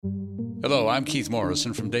Hello, I'm Keith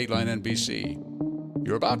Morrison from Dateline NBC.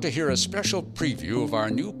 You're about to hear a special preview of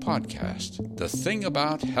our new podcast, The Thing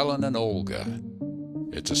About Helen and Olga.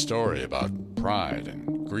 It's a story about pride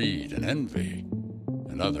and greed and envy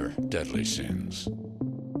and other deadly sins.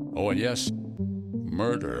 Oh, and yes,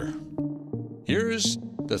 murder. Here's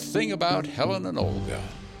The Thing About Helen and Olga.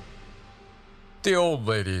 The old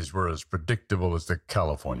ladies were as predictable as the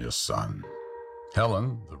California sun.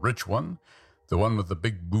 Helen, the rich one, the one with the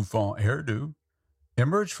big bouffant hairdo,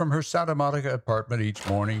 emerged from her Santa Monica apartment each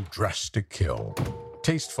morning dressed to kill.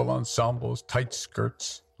 Tasteful ensembles, tight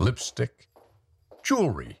skirts, lipstick,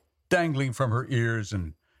 jewelry dangling from her ears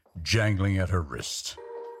and jangling at her wrists.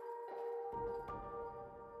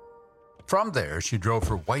 From there, she drove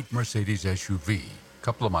her white Mercedes SUV a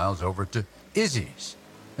couple of miles over to Izzy's,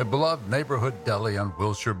 a beloved neighborhood deli on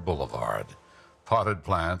Wilshire Boulevard. Potted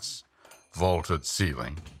plants, vaulted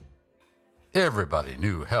ceiling. Everybody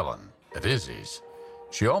knew Helen at Izzy's.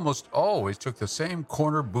 She almost always took the same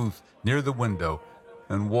corner booth near the window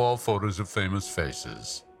and wall photos of famous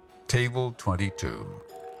faces. Table 22.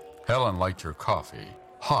 Helen liked her coffee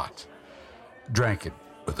hot, drank it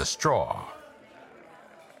with a straw.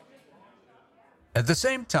 At the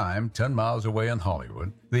same time, 10 miles away in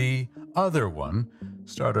Hollywood, the other one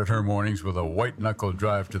started her mornings with a white-knuckle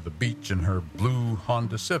drive to the beach in her blue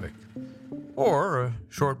Honda Civic, or a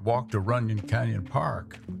short walk to Runyon Canyon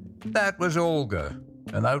Park. That was Olga,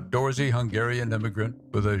 an outdoorsy Hungarian immigrant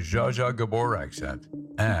with a Zsa Zsa Gabor accent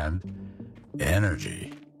and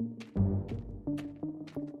energy.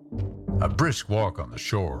 A brisk walk on the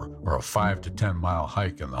shore or a 5 to 10 mile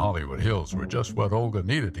hike in the Hollywood Hills were just what Olga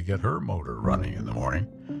needed to get her motor running in the morning.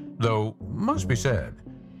 Though, must be said,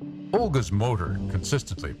 Olga's motor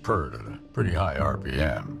consistently purred at a pretty high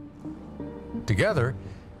RPM. Together,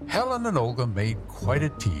 Helen and Olga made quite a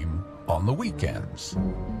team on the weekends,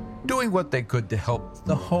 doing what they could to help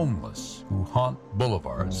the homeless who haunt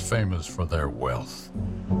boulevards famous for their wealth.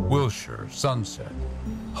 Wilshire, Sunset,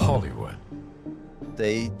 Hollywood.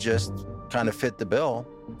 They just kind of fit the bill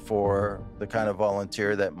for the kind of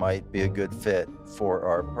volunteer that might be a good fit for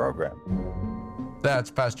our program. That's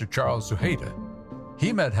Pastor Charles Suheta.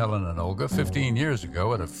 He met Helen and Olga 15 years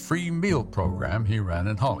ago at a free meal program he ran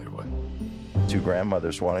in Hollywood. Two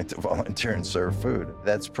grandmothers wanting to volunteer and serve food.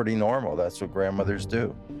 That's pretty normal. That's what grandmothers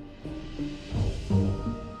do.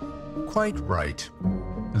 Quite right.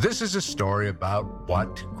 This is a story about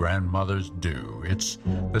what grandmothers do. It's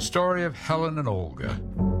the story of Helen and Olga,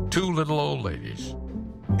 two little old ladies.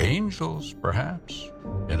 Angels, perhaps,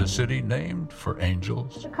 in a city named for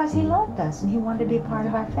angels. Because he loved us and he wanted to be part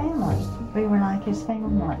of our family. We were like his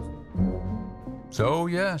family. So,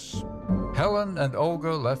 yes, Helen and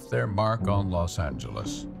Olga left their mark on Los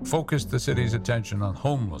Angeles, focused the city's attention on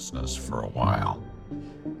homelessness for a while.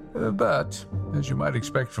 But, as you might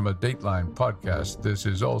expect from a Dateline podcast, this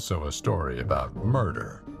is also a story about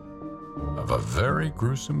murder of a very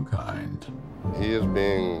gruesome kind. He is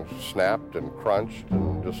being snapped and crunched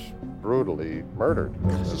and just brutally murdered.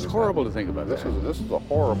 This is horrible to think about. This is a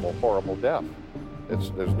horrible, horrible death.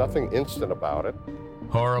 There's nothing instant about it.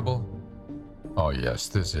 Horrible? Oh yes,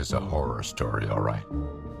 this is a horror story, all right.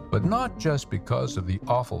 But not just because of the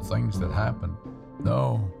awful things that happened.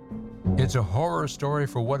 No, it's a horror story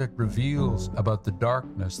for what it reveals about the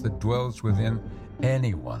darkness that dwells within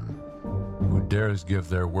anyone who dares give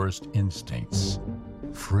their worst instincts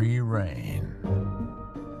free rein.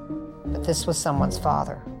 But this was someone's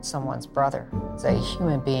father, someone's brother. It's a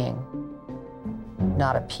human being,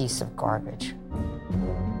 not a piece of garbage.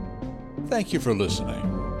 Thank you for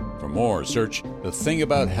listening. For more, search The Thing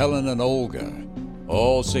About Helen and Olga.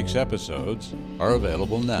 All 6 episodes are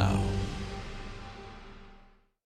available now.